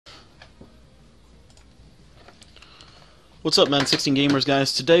What's up, Madden 16 gamers,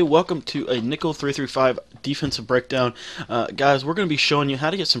 guys? Today, welcome to a nickel 335 defensive breakdown. Guys, we're going to be showing you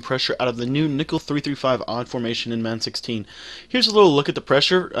how to get some pressure out of the new nickel 335 odd formation in Madden 16. Here's a little look at the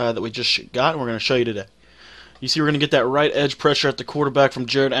pressure that we just got, and we're going to show you today. You see, we're going to get that right edge pressure at the quarterback from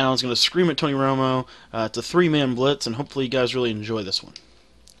Jared Allen. He's going to scream at Tony Romo. It's a three-man blitz, and hopefully you guys really enjoy this one.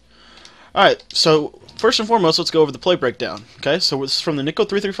 Alright, so first and foremost, let's go over the play breakdown. Okay, so this is from the nickel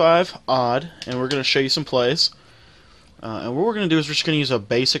 335 odd, and we're going to show you some plays. And what we're going to do is we're just going to use a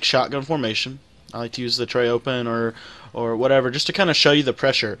basic shotgun formation. I like to use the tray open or whatever, just to kind of show you the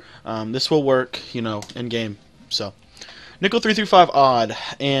pressure. This will work, you know, in game. So, nickel 335 odd,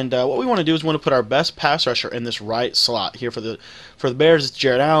 and what we want to do is we want to put our best pass rusher in this right slot here for the Bears. It's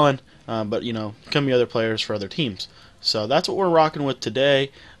Jared Allen, but you know, can be other players for other teams. So that's what we're rocking with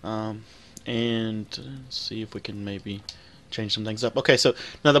today. And let's see if we can maybe change some things up. Okay, so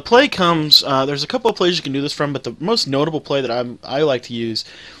now the play comes, there's a couple of plays you can do this from, but the most notable play that I like to use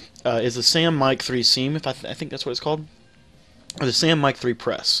is the Sam Mike 3 seam, I think that's what it's called, or the Sam Mike 3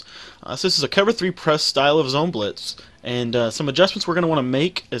 press. So this is a cover 3 press style of zone blitz, and some adjustments we're going to want to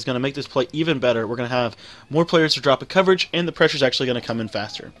make is going to make this play even better. We're going to have more players to drop a coverage, and the pressure is actually going to come in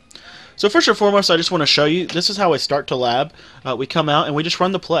faster. So first and foremost, I just want to show you, this is how I start to lab. We come out and we just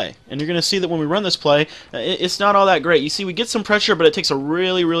run the play. And you're going to see that when we run this play, it's not all that great. You see, we get some pressure, but it takes a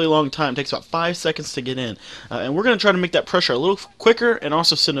really, really long time. It takes about 5 seconds to get in. And we're going to try to make that pressure a little quicker and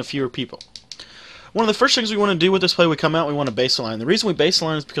also send a fewer people. One of the first things we want to do with this play, we come out, we want to baseline. The reason we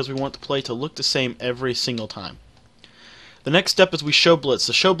baseline is because we want the play to look the same every single time. The next step is we show blitz.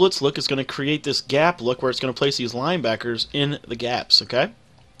 The show blitz look is going to create this gap look where it's going to place these linebackers in the gaps, okay?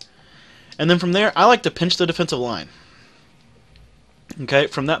 And then from there, I like to pinch the defensive line. Okay,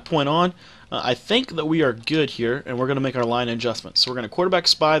 from that point on, I think that we are good here, and we're going to make our line adjustments. So we're going to quarterback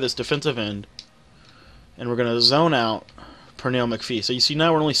spy this defensive end, and we're going to zone out Pernell McPhee. So you see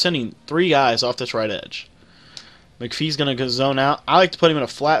now we're only sending 3 guys off this right edge. McPhee's going to go zone out. I like to put him in a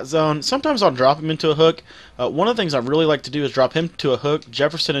flat zone. Sometimes I'll drop him into a hook. One of the things I really like to do is drop him to a hook,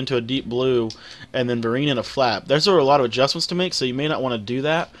 Jefferson into a deep blue, and then Vereen in a flap. There's a lot of adjustments to make, so you may not want to do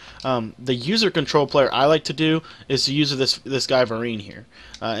that. The user control player I like to do is to use this guy Vereen here.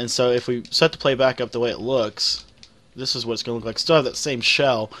 And so if we set the play back up the way it looks, this is what it's going to look like. Still have that same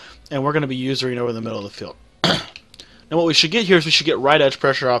shell, and we're going to be usering over the middle of the field. Now what we should get here is we should get right edge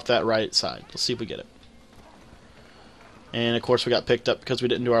pressure off that right side. Let's see if we get it. And of course we got picked up because we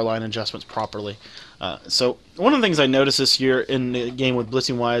didn't do our line adjustments properly. So one of the things I noticed this year in the game with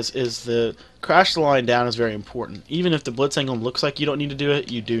blitzing wise is the crash the line down is very important. Even if the blitz angle looks like you don't need to do it,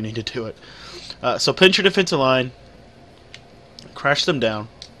 you do need to do it. So pinch your defensive line, crash them down,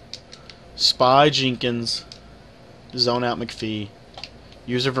 spy Jenkins, zone out McPhee,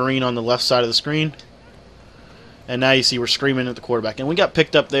 user Vereen on the left side of the screen, and now you see we're screaming at the quarterback. And we got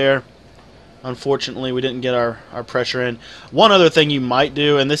picked up there. Unfortunately, we didn't get our pressure in. One other thing you might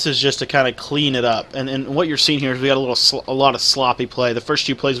do, and this is just to kind of clean it up, and what you're seeing here is we got a lot of sloppy play. The first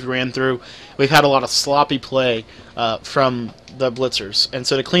 2 plays we ran through, we've had a lot of sloppy play from the blitzers. And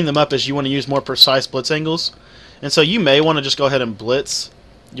so to clean them up is you want to use more precise blitz angles. And so you may want to just go ahead and blitz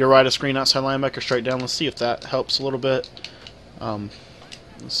your right of screen outside linebacker straight down. Let's see if that helps a little bit. Let's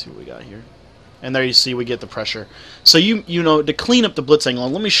see what we got here. And there you see we get the pressure. So you know, to clean up the blitz angle,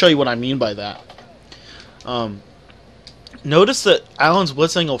 and let me show you what I mean by that. Notice that Allen's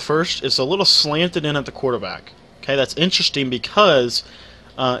blitz angle first is a little slanted in at the quarterback. Okay, that's interesting because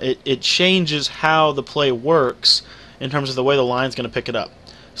it changes how the play works in terms of the way the line's going to pick it up.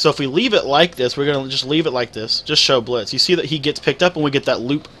 So if we leave it like this, we're going to just leave it like this, just show blitz. You see that he gets picked up and we get that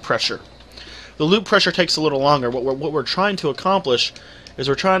loop pressure. The loop pressure takes a little longer. What we're trying to accomplish is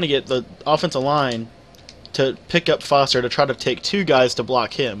we're trying to get the offensive line to pick up Foster to try to take 2 guys to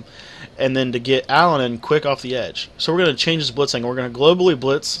block him, and then to get Allen in quick off the edge. So we're going to change this blitz angle. We're going to globally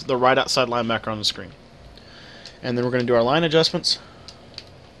blitz the right outside linebacker on the screen. And then we're going to do our line adjustments.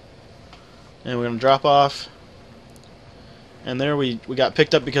 And we're going to drop off. And there we got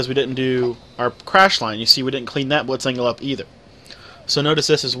picked up because we didn't do our crash line. You see we didn't clean that blitz angle up either. So notice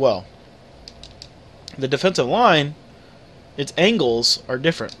this as well. The defensive line, its angles are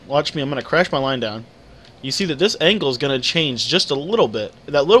different. Watch me, I'm going to crash my line down. You see that this angle is going to change just a little bit.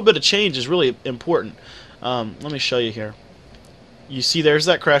 That little bit of change is really important. Let me show you here. You see there's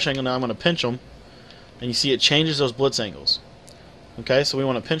that crash angle. Now I'm going to pinch them, and you see it changes those blitz angles. Okay, so we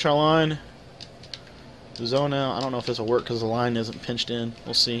want to pinch our line, zone out. I don't know if this will work because the line isn't pinched in.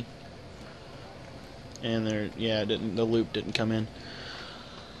 We'll see. And there, yeah, the loop didn't come in.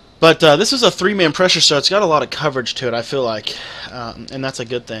 But this is a 3-man pressure, so it's got a lot of coverage to it, I feel like, and that's a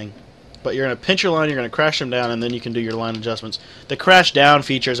good thing. But you're going to pinch your line, you're going to crash them down, and then you can do your line adjustments. The crash down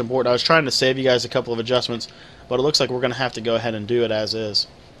feature is important. I was trying to save you guys a couple of adjustments, but it looks like we're going to have to go ahead and do it as is.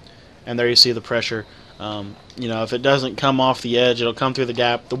 And there you see the pressure. You know, if it doesn't come off the edge, it'll come through the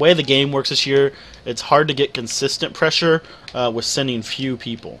gap. The way the game works this year, it's hard to get consistent pressure with sending few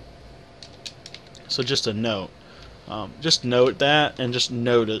people. So just a note. Just note that, and just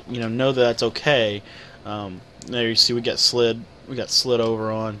note it. You know that that's okay. There you see we got slid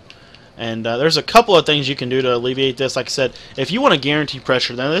over on. And there's a couple of things you can do to alleviate this. Like I said, if you want to guarantee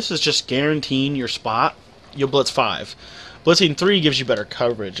pressure, then this is just guaranteeing your spot. You'll blitz 5. Blitzing 3 gives you better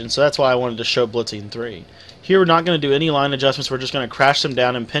coverage, and so that's why I wanted to show blitzing 3. Here we're not going to do any line adjustments. We're just going to crash them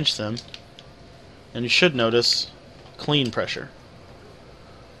down and pinch them. And you should notice clean pressure.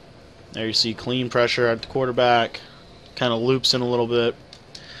 There you see clean pressure at the quarterback. Kind of loops in a little bit.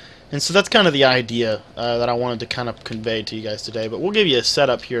 And so that's kind of the idea that I wanted to kind of convey to you guys today. But we'll give you a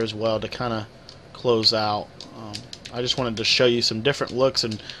setup here as well to kind of close out. I just wanted to show you some different looks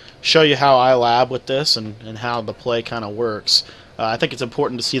and show you how I lab with this and how the play kind of works. I think it's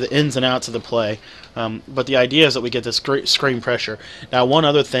important to see the ins and outs of the play. But the idea is that we get this great screen pressure. Now, one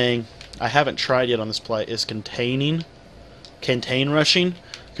other thing I haven't tried yet on this play is contain rushing.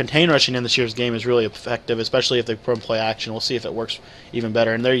 Contain rushing in this year's game is really effective, especially if they run play action. We'll see if it works even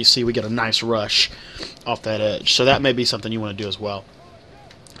better. And there you see we get a nice rush off that edge. So that may be something you want to do as well.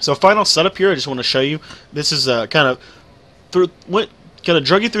 So final setup here, I just want to show you. This is kind of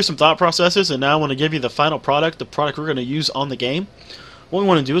drug you through some thought processes, and now I want to give you the final product, the product we're going to use on the game. What we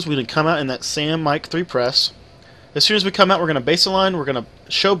want to do is we're going to come out in that Sam Mike 3 press. As soon as we come out, we're going to base the line, we're going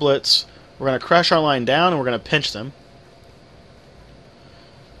to show blitz, we're going to crash our line down, and we're going to pinch them.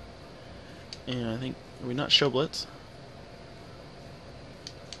 And I think, are we not show blitz?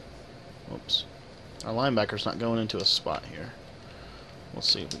 Whoops. Our linebacker's not going into a spot here. We'll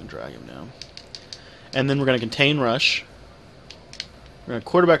see if we can drag him down. And then we're going to contain rush. We're going to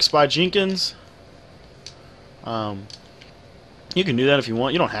quarterback spy Jenkins. You can do that if you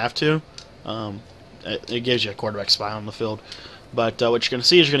want. You don't have to. It gives you a quarterback spy on the field. But what you're going to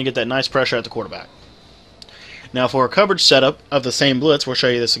see is you're going to get that nice pressure at the quarterback. Now for a coverage setup of the same blitz, we'll show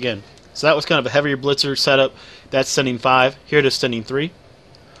you this again. So that was kind of a heavier blitzer setup. That's sending 5. Here it is sending 3.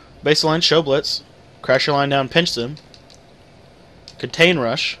 Baseline, show blitz. Crash your line down, pinch them. Contain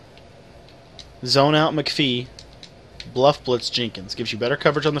rush. Zone out McPhee. Bluff Blitz Jenkins. Gives you better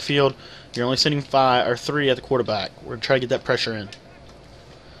coverage on the field. You're only sending 5 or 3 at the quarterback. We're going to try to get that pressure in.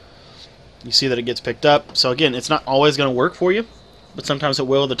 You see that it gets picked up. So again, it's not always going to work for you, but sometimes it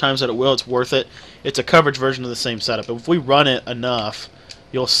will. The times that it will, it's worth it. It's a coverage version of the same setup. If we run it enough,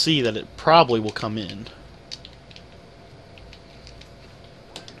 you'll see that it probably will come in.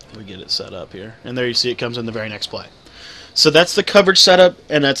 We get it set up here. And there you see it comes in the very next play. So that's the coverage setup,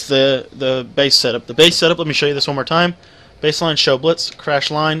 and that's the base setup. The base setup, let me show you this one more time. Baseline, show blitz,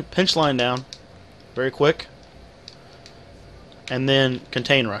 crash line, pinch line down. Very quick. And then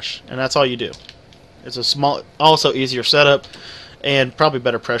contain rush. And that's all you do. It's a small, also easier setup, and probably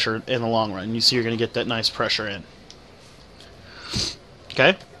better pressure in the long run. You see you're going to get that nice pressure in.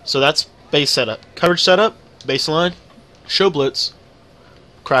 Okay, so that's base setup. Coverage setup, baseline, show blitz,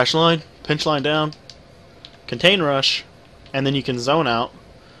 crash line, pinch line down, contain rush, and then you can zone out,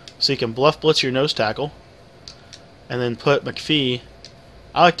 so you can bluff blitz your nose tackle, and then put McPhee.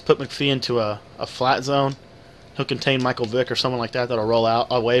 I like to put McPhee into a flat zone. He'll contain Michael Vick or someone like that that'll roll out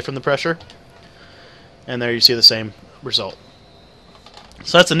away from the pressure. And there you see the same result.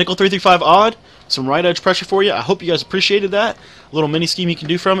 So that's a nickel 3-5 odd. Some right edge pressure for you. I hope you guys appreciated that. A little mini scheme you can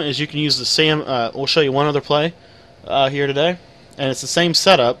do from it is you can use the Sam. We'll show you one other play here today, and it's the same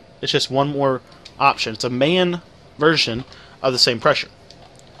setup. It's just one more option. It's a man version of the same pressure.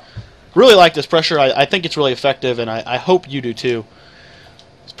 Really like this pressure. I think it's really effective, and I hope you do too.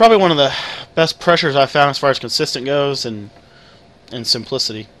 It's probably one of the best pressures I've found as far as consistent goes and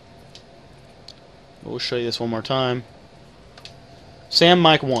simplicity. We'll show you this one more time. Sam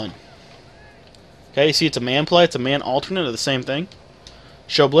Mike 1. Okay, you see it's a man play. It's a man alternate of the same thing.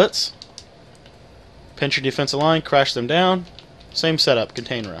 Show blitz. Pinch your defensive line. Crash them down. Same setup.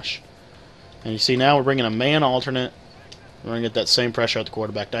 Contain rush. And you see now we're bringing a man alternate. We're going to get that same pressure at the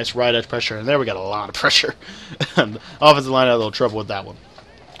quarterback. Nice right edge pressure. And there we got a lot of pressure. Offensive line had a little trouble with that one.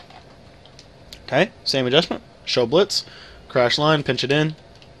 Okay, same adjustment. Show blitz. Crash line. Pinch it in.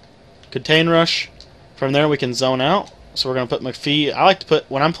 Contain rush. From there we can zone out. So we're going to put McPhee. I like to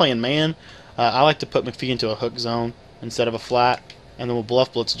put, when I'm playing man, I like to put McPhee into a hook zone instead of a flat. And then we'll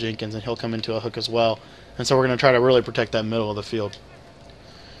bluff blitz Jenkins and he'll come into a hook as well. And so we're going to try to really protect that middle of the field.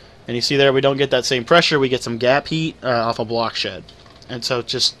 And you see there we don't get that same pressure. We get some gap heat off a block shed. And so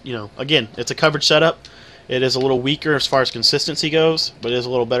just, again, it's a coverage setup. It is a little weaker as far as consistency goes, but it is a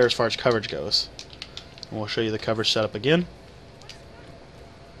little better as far as coverage goes. And we'll show you the coverage setup again.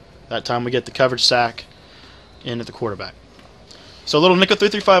 That time we get the coverage sack in at the quarterback. So a little nickel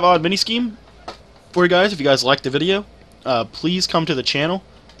 335 odd mini scheme for you guys. If you guys liked the video, please come to the channel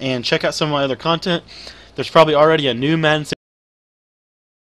and check out some of my other content. There's probably already a new Madden